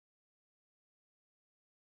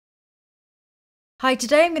Hi,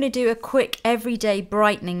 today I'm going to do a quick everyday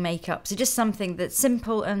brightening makeup. So just something that's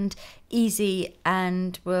simple and easy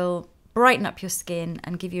and will brighten up your skin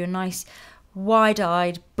and give you a nice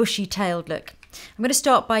wide-eyed, bushy-tailed look. I'm going to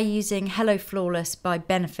start by using Hello Flawless by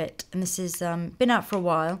Benefit, and this has been out for a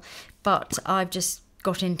while, but I've just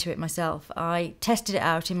got into it myself. I tested it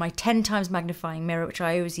out in my 10 times magnifying mirror, which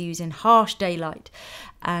I always use in harsh daylight,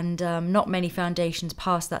 and not many foundations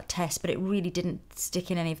passed that test, but it really didn't stick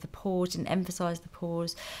in any of the pores, didn't emphasize the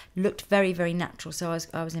pores, looked very, very natural, so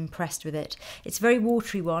I was impressed with it. It's a very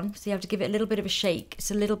watery one, so you have to give it a little bit of a shake. It's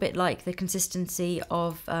a little bit like the consistency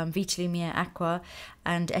of Vita Lumiere Aqua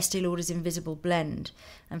and Estee Lauder's Invisible Blend,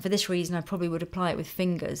 and for this reason I probably would apply it with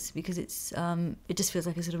fingers, because it just feels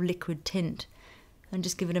like a sort of liquid tint, and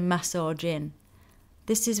just give it a massage in.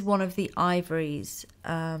 This is one of the ivories.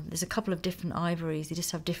 There's a couple of different ivories. They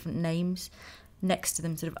just have different names next to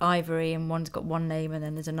them, sort of ivory, and one's got one name, and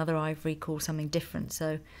then there's another ivory called something different.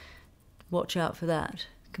 So watch out for that.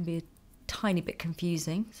 It can be a tiny bit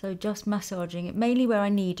confusing. So just massaging it, mainly where I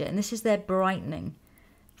need it. And this is their brightening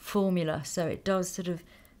formula. So it does sort of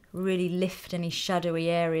really lift any shadowy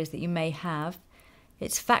areas that you may have.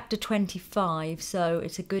 It's factor 25, so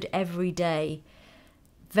it's a good everyday,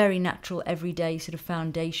 very natural everyday sort of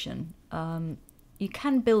foundation. You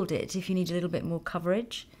can build it if you need a little bit more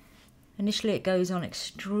coverage. Initially it goes on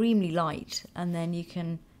extremely light, and then you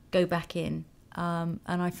can go back in, and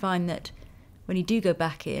I find that when you do go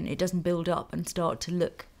back in, it doesn't build up and start to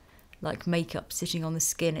look like makeup sitting on the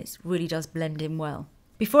skin. It really does blend in well.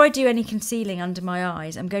 Before I do any concealing under my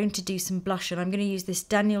eyes, I'm going to do some blush, and I'm going to use this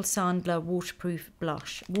Daniel Sandler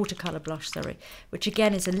watercolour blush, which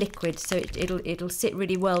again is a liquid, so it'll sit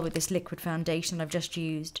really well with this liquid foundation I've just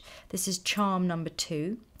used. This is Charm number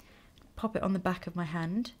 2. Pop it on the back of my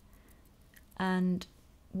hand, and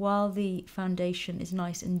while the foundation is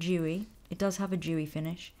nice and dewy, it does have a dewy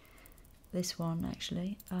finish, this one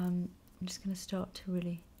actually, I'm just going to start to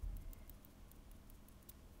really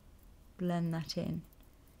blend that in.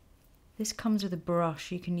 This comes with a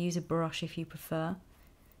brush. You can use a brush if you prefer.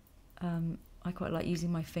 I quite like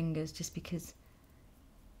using my fingers just because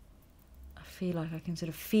I feel like I can sort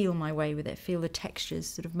of feel my way with it, feel the textures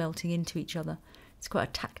sort of melting into each other. It's quite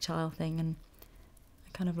a tactile thing, and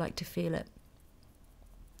I kind of like to feel it.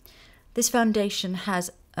 This foundation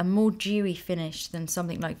has a more dewy finish than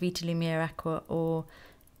something like Vita Lumiere Aqua or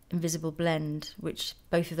Invisible Blend, which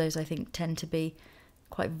both of those I think tend to be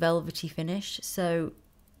quite velvety finish. So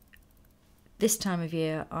this time of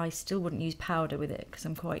year I still wouldn't use powder with it because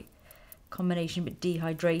I'm quite combination but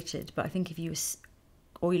dehydrated, but I think if you were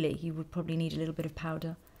oily you would probably need a little bit of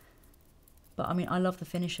powder. But I mean, I love the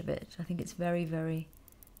finish of it. I think it's very, very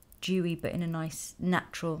dewy but in a nice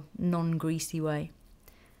natural non-greasy way.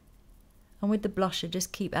 And with the blusher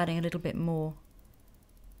just keep adding a little bit more.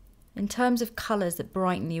 In terms of colours that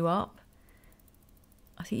brighten you up,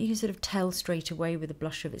 I think you can sort of tell straight away with the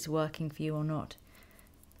blusher if it's working for you or not.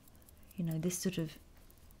 You know, this sort of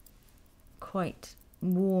quite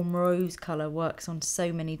warm rose colour works on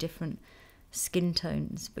so many different skin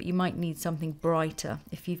tones, but you might need something brighter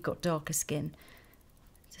if you've got darker skin,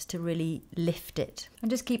 just to really lift it.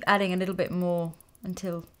 And just keep adding a little bit more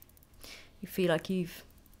until you feel like you've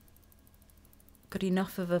got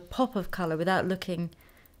enough of a pop of colour without looking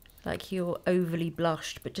like you're overly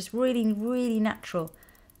blushed, but just really, really natural.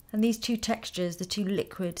 And these two textures, the two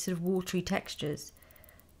liquid sort of watery textures,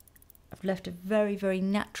 I've left a very, very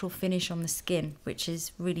natural finish on the skin, which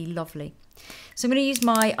is really lovely. So I'm going to use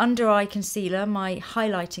my under eye concealer, my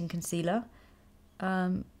highlighting concealer,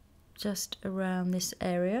 just around this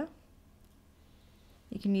area.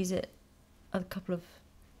 You can use it a couple of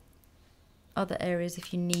other areas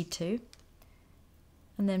if you need to.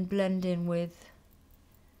 And then blend in with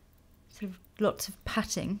sort of lots of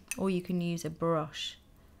patting, or you can use a brush.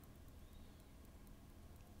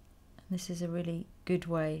 This is a really good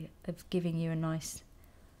way of giving you a nice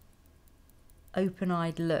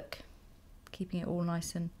open-eyed look, keeping it all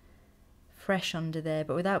nice and fresh under there,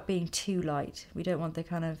 but without being too light. We don't want the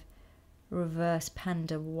kind of reverse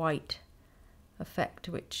panda white effect,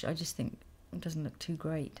 which I just think doesn't look too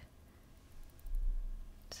great.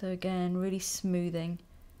 So again, really smoothing,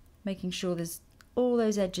 making sure there's all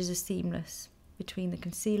those edges are seamless between the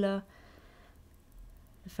concealer,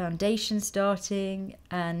 the foundation starting,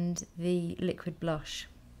 and the liquid blush.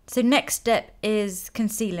 So next step is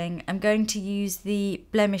concealing. I'm going to use the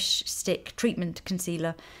Blemish Stick Treatment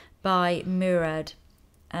Concealer by Murad,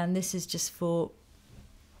 and this is just for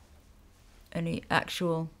any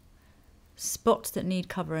actual spots that need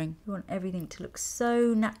covering. You want everything to look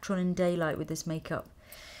so natural in daylight with this makeup,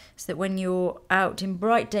 so that when you're out in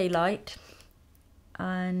bright daylight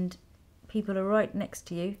and people are right next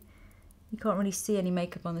to you. You can't really see any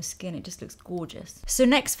makeup on the skin, it just looks gorgeous. So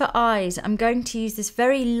next for eyes, I'm going to use this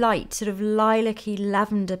very light sort of lilac-y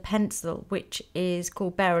lavender pencil, which is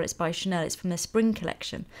called Beryl. It's by Chanel, it's from their spring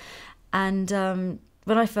collection. And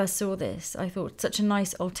when I first saw this, I thought such a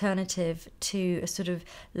nice alternative to a sort of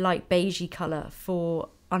light beigey colour for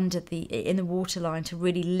in the waterline to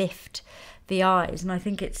really lift the eyes. And I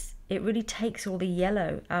think it really takes all the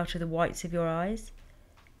yellow out of the whites of your eyes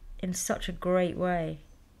in such a great way.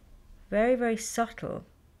 Very, very subtle.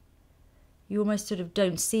 You almost sort of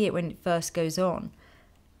don't see it when it first goes on,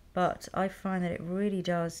 but I find that it really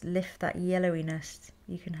does lift that yellowiness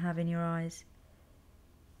you can have in your eyes.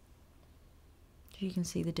 You can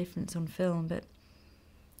see the difference on film, but it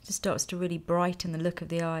just starts to really brighten the look of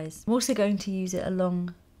the eyes. I'm also going to use it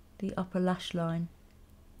along the upper lash line.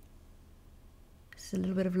 Just a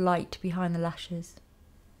little bit of light behind the lashes.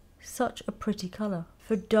 Such a pretty colour.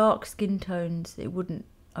 For dark skin tones, I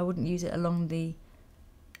wouldn't use it along the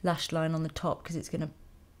lash line on the top because it's going to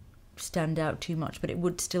stand out too much, but it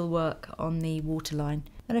would still work on the waterline.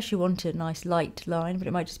 Unless you wanted a nice light line, but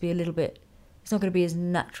it might just be a little bit, it's not going to be as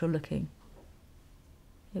natural looking.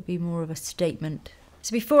 It'll be more of a statement.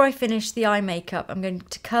 So before I finish the eye makeup, I'm going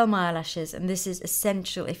to curl my eyelashes, and this is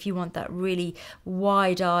essential if you want that really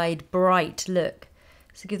wide-eyed, bright look.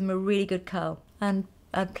 So give them a really good curl and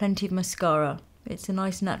add plenty of mascara. It's a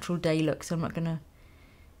nice natural day look, so I'm not going to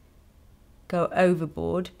go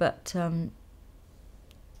overboard, but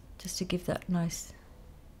just to give that nice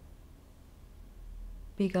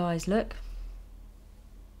big eyes look.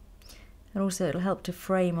 And also it'll help to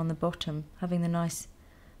frame on the bottom, having the nice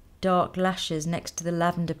dark lashes next to the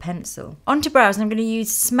lavender pencil. On to brows, and I'm going to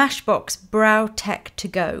use Smashbox Brow Tech To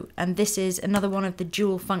Go, and this is another one of the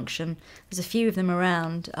dual function. There's a few of them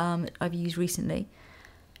around I've used recently.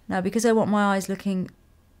 Now, because I want my eyes looking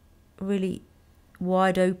really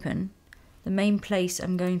wide open, the main place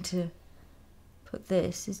I'm going to put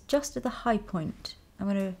this is just at the high point. I'm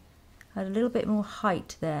going to add a little bit more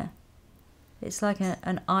height there. It's like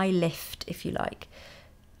an eye lift, if you like,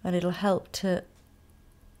 and it'll help to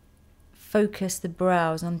focus the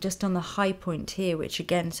brows on just on the high point here, which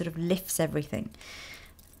again sort of lifts everything.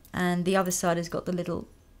 And the other side has got the little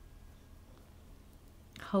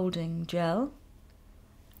holding gel.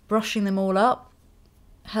 Brushing them all up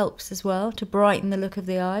helps as well to brighten the look of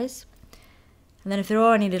the eyes. And then if there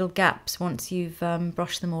are any little gaps once you've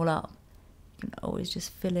brushed them all up, you can always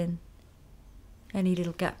just fill in any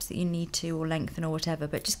little gaps that you need to, or lengthen or whatever,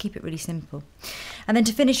 but just keep it really simple. And then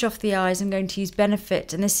to finish off the eyes, I'm going to use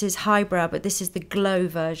Benefit, and this is highbrow, but this is the glow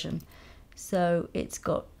version. So it's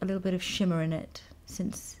got a little bit of shimmer in it,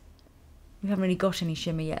 since we haven't really got any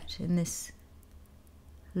shimmer yet in this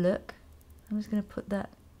look. I'm just going to put that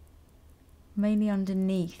mainly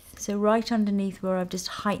underneath. So right underneath where I've just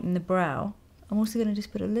heightened the brow. I'm also going to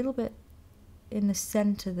just put a little bit in the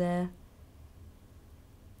centre there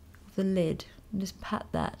of the lid and just pat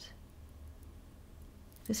that,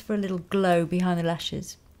 just for a little glow behind the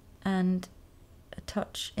lashes, and a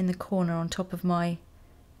touch in the corner on top of my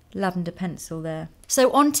lavender pencil there. So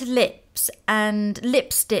on to lips, and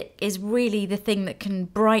lipstick is really the thing that can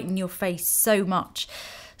brighten your face so much.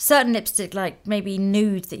 Certain lipstick, like maybe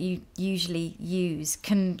nudes that you usually use,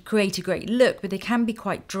 can create a great look, but they can be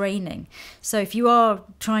quite draining. So if you are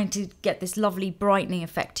trying to get this lovely brightening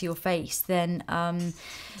effect to your face, then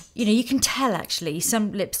you can tell actually.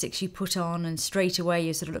 Some lipsticks you put on and straight away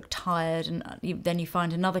you sort of look tired, and then you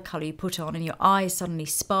find another colour you put on and your eyes suddenly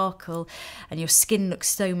sparkle and your skin looks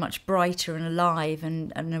so much brighter and alive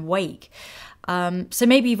and awake. So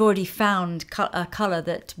maybe you've already found a colour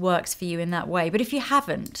that works for you in that way. But if you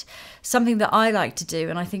haven't, something that I like to do,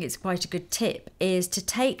 and I think it's quite a good tip, is to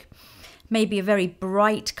take maybe a very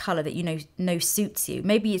bright colour that you know suits you.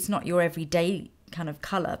 Maybe it's not your everyday kind of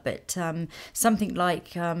colour, but something like,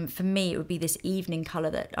 for me, it would be this evening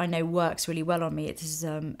colour that I know works really well on me. It's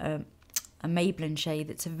a Maybelline shade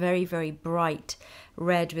that's a very, very bright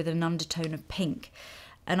red with an undertone of pink.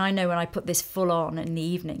 And I know when I put this full on in the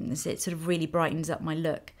evenings, it sort of really brightens up my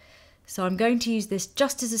look. So I'm going to use this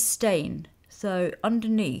just as a stain. So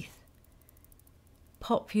underneath,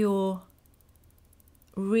 pop your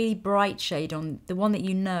really bright shade on, the one that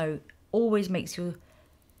you know always makes your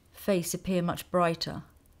face appear much brighter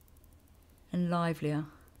and livelier.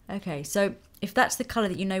 Okay, so if that's the colour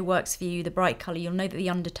that you know works for you, the bright colour, you'll know that the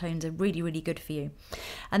undertones are really, really good for you.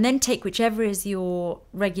 And then take whichever is your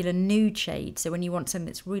regular nude shade. So when you want something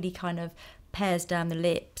that's really kind of pairs down the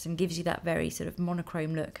lips and gives you that very sort of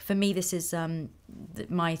monochrome look. For me, this is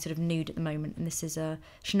my sort of nude at the moment, and this is a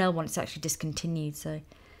Chanel one. It's actually discontinued, so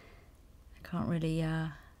I can't really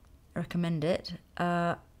recommend it.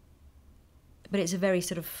 But it's a very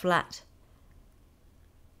sort of flat,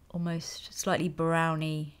 almost slightly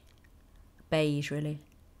browny beige, really.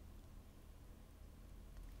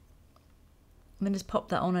 And then just pop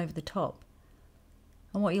that on over the top.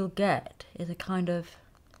 And what you'll get is a kind of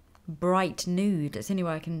bright nude. That's the only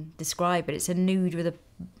way I can describe it. It's a nude with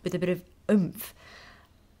a bit of oomph.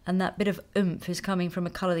 And that bit of oomph is coming from a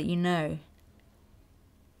colour that you know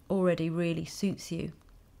already really suits you.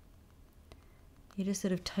 You're just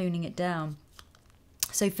sort of toning it down.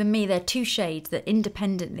 So for me, there are two shades that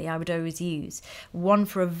independently I would always use. One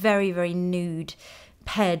for a very, very nude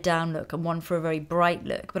pared down look and one for a very bright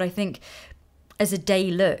look. But I think as a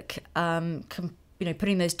day look,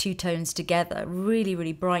 putting those two tones together really,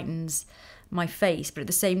 really brightens my face. But at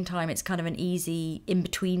the same time, it's kind of an easy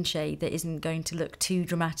in-between shade that isn't going to look too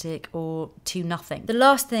dramatic or too nothing. The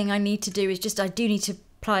last thing I need to do is I do need to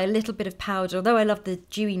apply a little bit of powder. Although I love the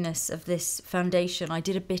dewiness of this foundation, I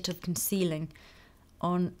did a bit of concealing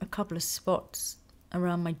on a couple of spots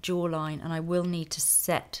around my jawline, and I will need to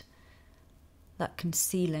set that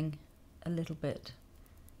concealing a little bit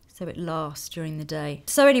so it lasts during the day.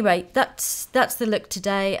 So anyway, that's the look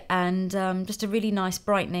today, and just a really nice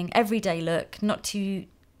brightening everyday look, not too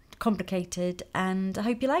complicated, and I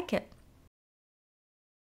hope you like it.